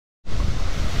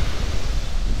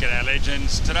G'day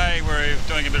legends. Today we're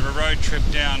doing a bit of a road trip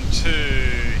down to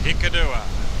Hikkaduwa,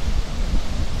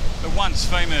 the once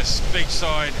famous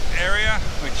beachside area,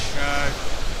 which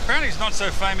apparently is not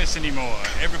so famous anymore.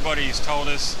 Everybody's told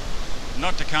us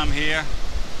not to come here,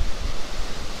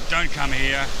 don't come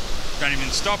here, don't even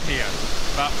stop here.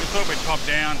 But we thought we'd pop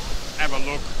down, have a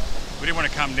look. We didn't want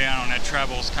to come down on our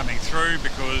travels coming through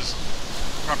because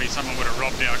probably someone would have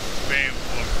robbed our van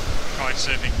full of kite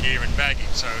surfing gear and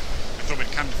baggage. So we thought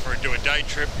we'd come for do a day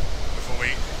trip before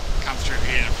we come through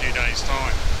here in a few days'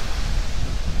 time.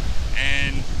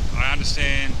 And I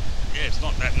understand, yeah, it's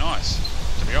not that nice,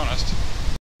 to be honest.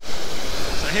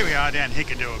 So here we are down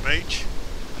Hikkaduwa Beach,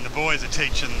 and the boys are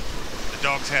teaching the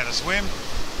dogs how to swim.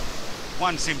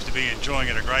 One seems to be enjoying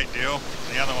it a great deal,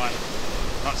 the other one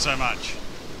not so much.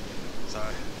 So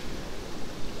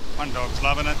one dog's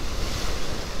loving it,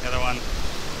 the other one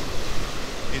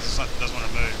he just doesn't want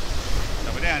to move. So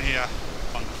we're down here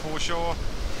on the foreshore.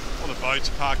 All the boats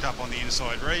are parked up on the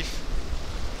inside reef.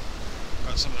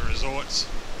 Got some of the resorts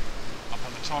up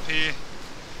on the top here.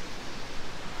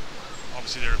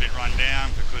 Obviously they're a bit run down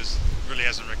because it really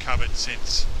hasn't recovered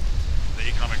since the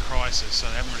economic crisis, so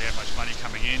they haven't really had much money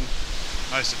coming in.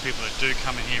 Most of the people that do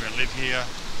come in here and live here,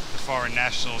 the foreign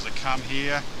nationals that come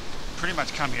here, pretty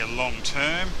much come here long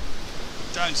term,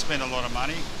 don't spend a lot of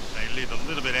money. They live a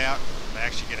little bit out, they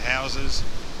actually get houses,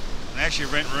 and they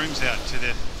actually rent rooms out to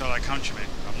their fellow countrymen.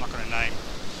 I'm not going to name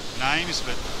names,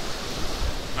 but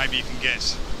maybe you can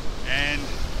guess. And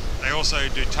they also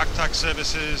do tuk-tuk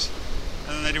services,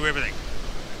 and then they do everything.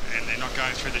 And they're not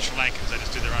going through the Sri Lankans, they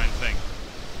just do their own thing,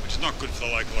 which is not good for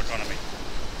the local economy.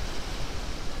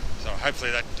 So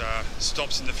hopefully that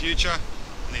stops in the future,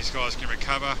 and these guys can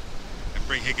recover and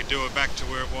bring Hikkaduwa back to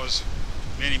where it was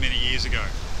many, many years ago.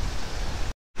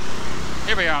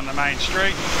 Here we are on the main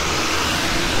street.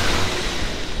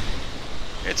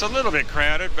 It's a little bit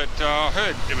crowded, but I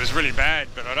heard it was really bad,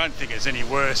 but I don't think it's any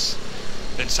worse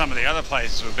than some of the other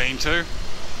places we've been to.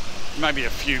 Maybe a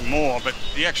few more, but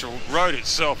the actual road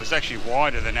itself is actually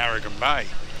wider than Aragon Bay.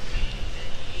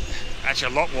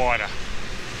 Actually a lot wider.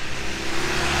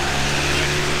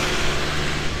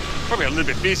 Probably a little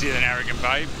bit busier than Aragon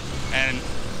Bay, and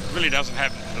really doesn't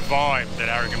have the vibe that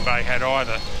Aragon Bay had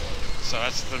either. So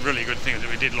that's the really good thing that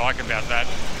we did like about that.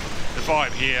 The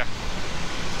vibe here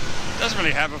doesn't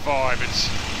really have a vibe. It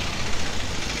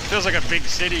feels like a big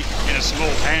city in a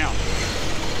small town.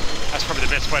 That's probably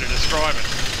the best way to describe it.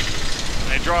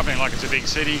 And they're driving like it's a big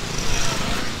city.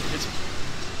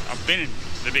 I've been in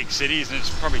the big cities and it's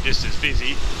probably just as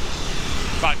busy.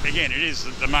 But again, it is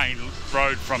the main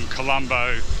road from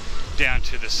Colombo down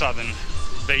to the southern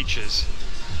beaches.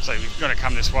 So you've got to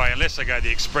come this way unless they go the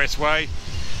expressway,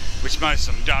 which most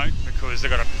of them don't, because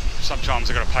sometimes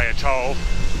they've got to pay a toll.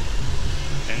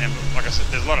 And then, like I said,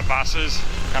 there's a lot of buses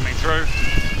coming through.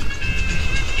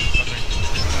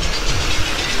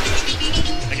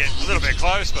 They get a little bit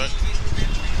close, but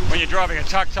when you're driving a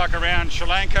tuk-tuk around Sri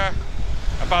Lanka,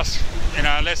 a bus, you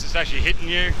know, unless it's actually hitting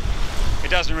you, it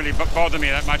doesn't really bother me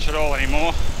that much at all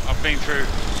anymore. I've been through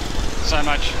so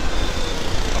much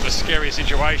of the scary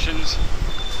situations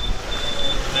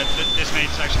that this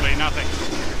means actually nothing.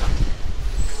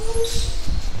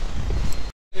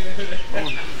 Well,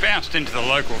 we bounced into the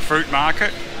local fruit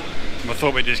market. I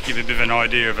thought we'd just give a bit of an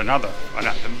idea of another,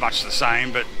 much the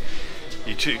same, but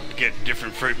you too get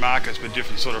different fruit markets with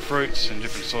different sort of fruits and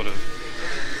different sort of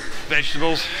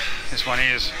vegetables. This one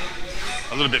here is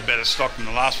a little bit better stocked than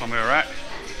the last one we were at.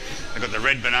 They've got the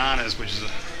red bananas, which is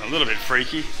a little bit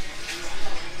freaky.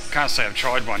 Can't say I've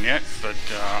tried one yet, but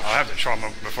I'll have to try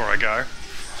them before I go.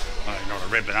 I don't know what a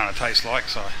red banana tastes like,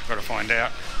 so I've got to find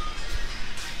out.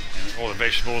 And all the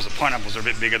vegetables, the pineapples are a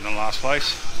bit bigger than the last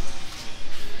place.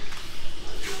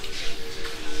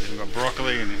 Then we've got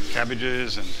broccoli and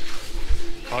cabbages and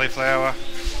cauliflower,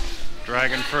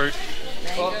 dragon fruit,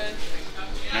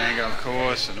 mango of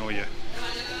course, and all your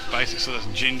basic sort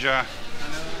of ginger.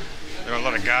 They've got a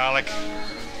lot of garlic,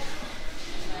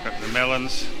 got the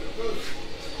melons.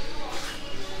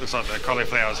 Looks like the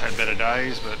cauliflower's had better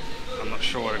days, but I'm not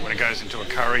sure. When it goes into a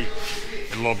curry,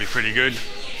 it'll all be pretty good.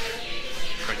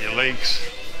 Got your leeks,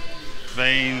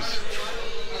 beans,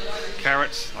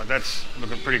 carrots. Like that's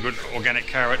looking pretty good. Organic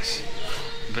carrots,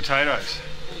 and potatoes.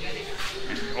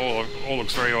 All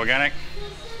looks very organic.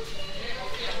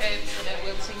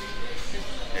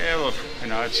 Yeah, look, you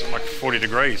know, it's like 40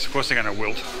 degrees. Of course they're going to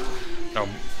wilt. They're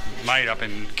made up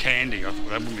in candy. They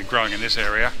wouldn't be growing in this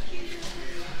area.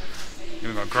 Then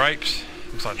we've got grapes.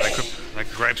 Looks like the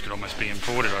grapes could almost be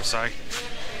imported, I'd say.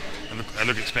 They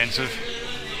look expensive.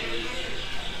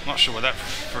 Not sure what that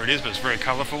fruit is, but it's very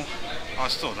colourful. Oh,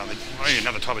 still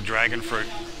another type of dragon fruit.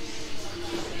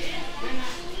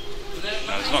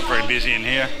 No, it's not very busy in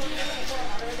here.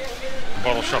 The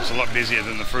bottle shop's a lot busier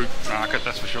than the fruit market,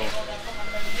 that's for sure.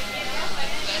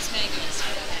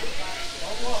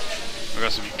 We've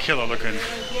got some killer looking,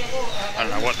 I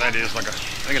don't know what that is, I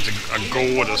think it's a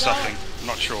gourd or something, I'm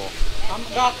not sure.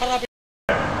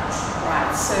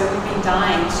 Right, so we've been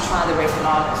dying to try the red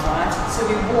bananas, right? So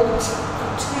we walked 2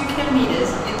 kilometers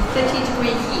in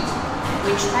 30-degree heat.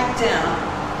 We tracked down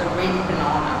the red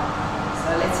banana.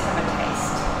 So let's have a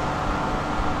taste.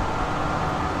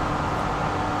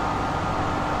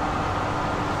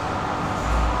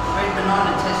 The red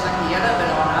banana tastes like a yellow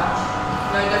banana.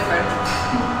 No different.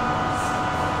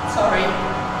 Sorry.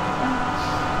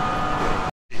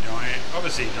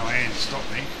 Obviously Diane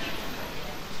stopped me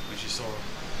when she saw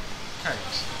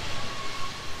cakes.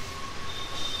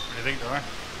 What do you think, Diane?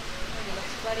 It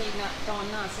looks bloody darn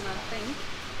nice, and I think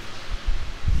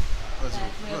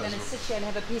that we're going to sit here and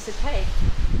have a piece of cake.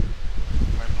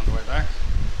 Wait on the way back.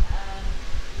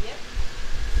 Yep.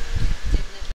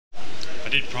 Definitely. I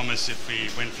did promise if we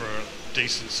went for a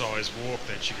decent sized walk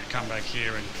that she could come back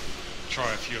here and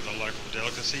try a few of the local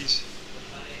delicacies.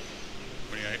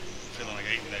 What do you feeling like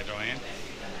eating there, Diane?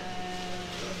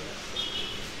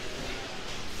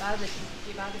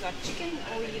 You've either got chicken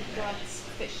or you've got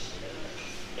fish.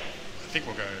 I think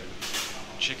we'll go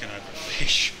chicken over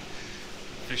fish.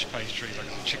 Fish pastry, like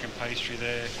there's a chicken pastry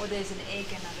there. Or there's an egg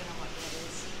and I don't know what that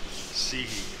is. Sihi,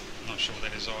 I'm not sure what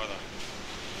that is either.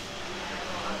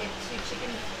 I'll get two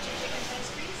chicken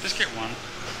pastries. Just get one.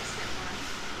 Just get one.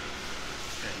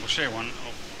 Yeah, we'll share one.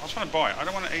 I just want to buy it. I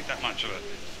don't want to eat that much of it.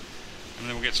 And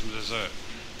then we'll get some dessert.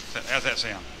 How's that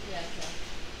sound? Yeah, okay.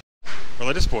 Well,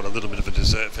 I just bought a little bit of a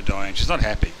dessert for Diane. She's not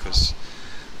happy because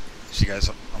she goes,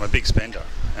 I'm a big spender.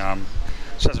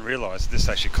 She doesn't realise this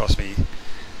actually cost me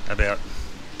about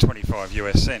 25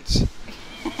 US cents.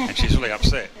 And she's really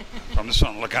upset. So I'm just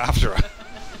trying to look after her.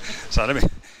 So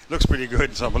it looks pretty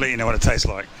good, so I'll let you know what it tastes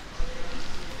like.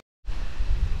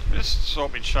 Just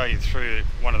thought we'd show you through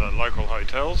one of the local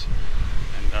hotels,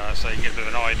 and so you can get a bit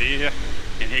of an idea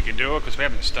in Hikkaduwa, because we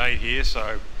haven't stayed here,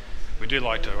 so we do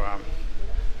like to have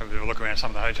a bit of a look around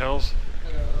some of the hotels.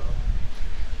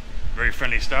 Very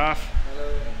friendly staff.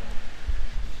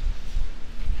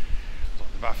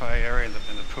 Like the buffet area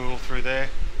and the pool through there.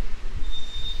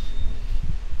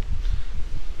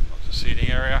 Lots of seating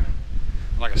area.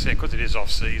 Like I said, because it is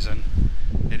off season,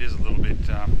 it is a little bit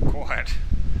quiet.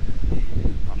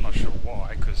 I'm not sure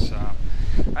why, because I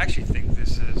actually think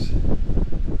this is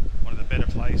one of the better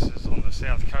places on the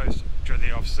south coast during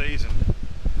the off season.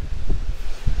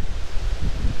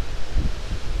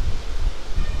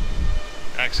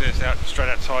 Access out straight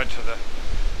outside to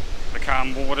the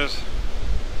calm waters.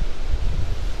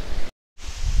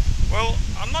 Well,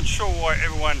 I'm not sure why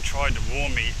everyone tried to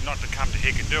warn me not to come to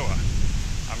Hikkaduwa.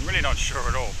 I'm really not sure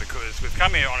at all, because we've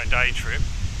come here on a day trip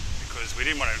because we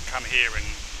didn't want to come here and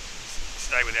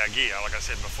stay with our gear, like I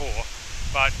said before,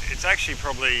 but it's actually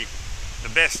probably the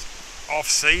best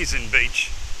off-season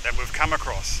beach that we've come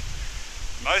across.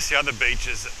 Most of the other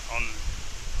beaches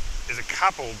there's a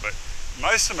couple, but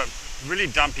most of them are really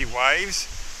dumpy waves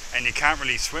and you can't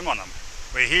really swim on them.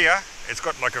 We're here, it's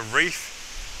got like a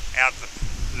reef out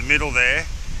the middle there,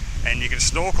 and you can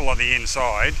snorkel on the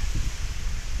inside.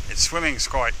 Its swimming's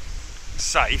quite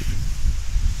safe,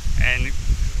 and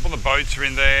all the boats are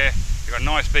in there. You've got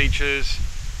nice beaches.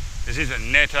 There is a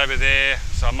net over there,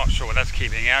 so I'm not sure what that's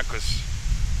keeping out, because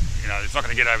you know it's not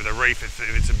going to get over the reef if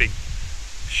it's a big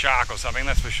shark or something,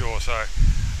 that's for sure. So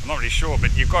I'm not really sure,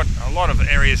 but you've got a lot of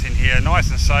areas in here, nice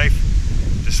and safe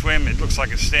to swim. It looks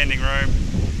like a standing room.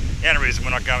 The only reason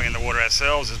we're not going in the water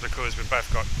ourselves is because we've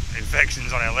both got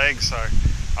infections on our legs, so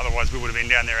otherwise we would have been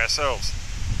down there ourselves.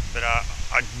 But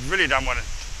I really don't want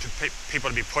people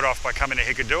to be put off by coming to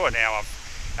Hikkaduwa now.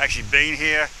 I've actually been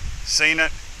here, seen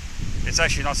it. It's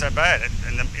actually not so bad.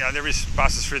 And you know, there is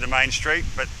buses through the main street,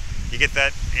 but you get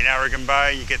that in Aragon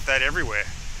Bay, you get that everywhere.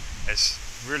 It's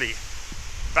really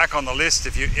back on the list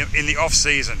if you in the off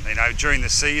season. You know, during the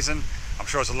season, I'm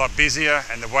sure it's a lot busier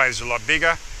and the waves are a lot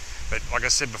bigger. But like I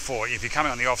said before, if you're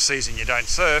coming on the off season, you don't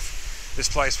surf, this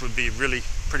place would be really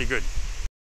pretty good.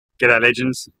 G'day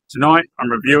legends. Tonight I'm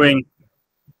reviewing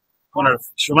one of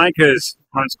Sri Lanka's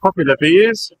most popular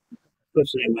beers,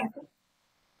 especially in Lanka.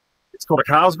 It's called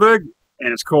a Carlsberg,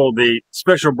 and it's called the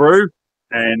Special Brew,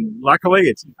 and luckily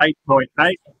it's 8.8,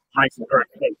 makes it very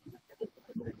cheap.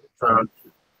 So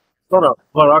it's not a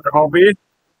lot of alcohol beer.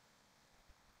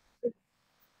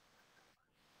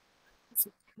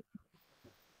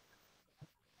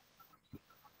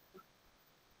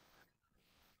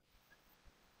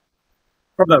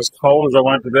 Probably not as cold as I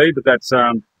want it to be, but that's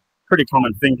pretty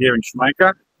common thing here in Sri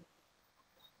Lanka.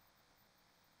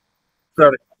 So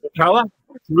the colour,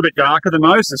 it's a little bit darker than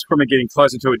most. It's probably getting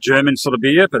closer to a German sort of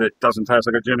beer, but it doesn't taste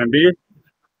like a German beer.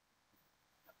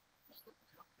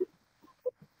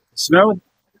 Smell,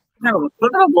 no, a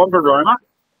little longer aroma.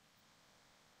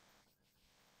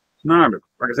 No, but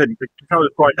like I said, the colour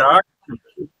is quite dark.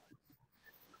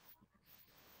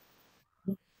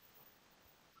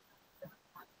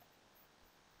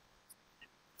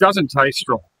 Doesn't taste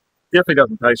strong. Definitely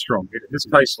doesn't taste strong. This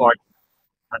tastes like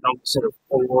another sort of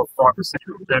 4 or 5%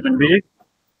 German beer.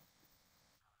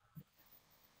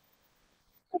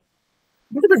 A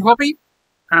little bit hoppy,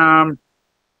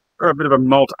 or a bit of a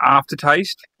malt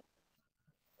aftertaste.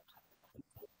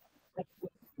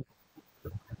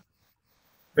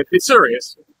 But it's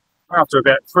serious. After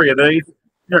about 3 of these,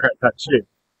 you're going to touch shit.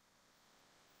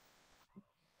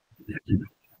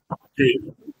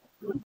 Yeah.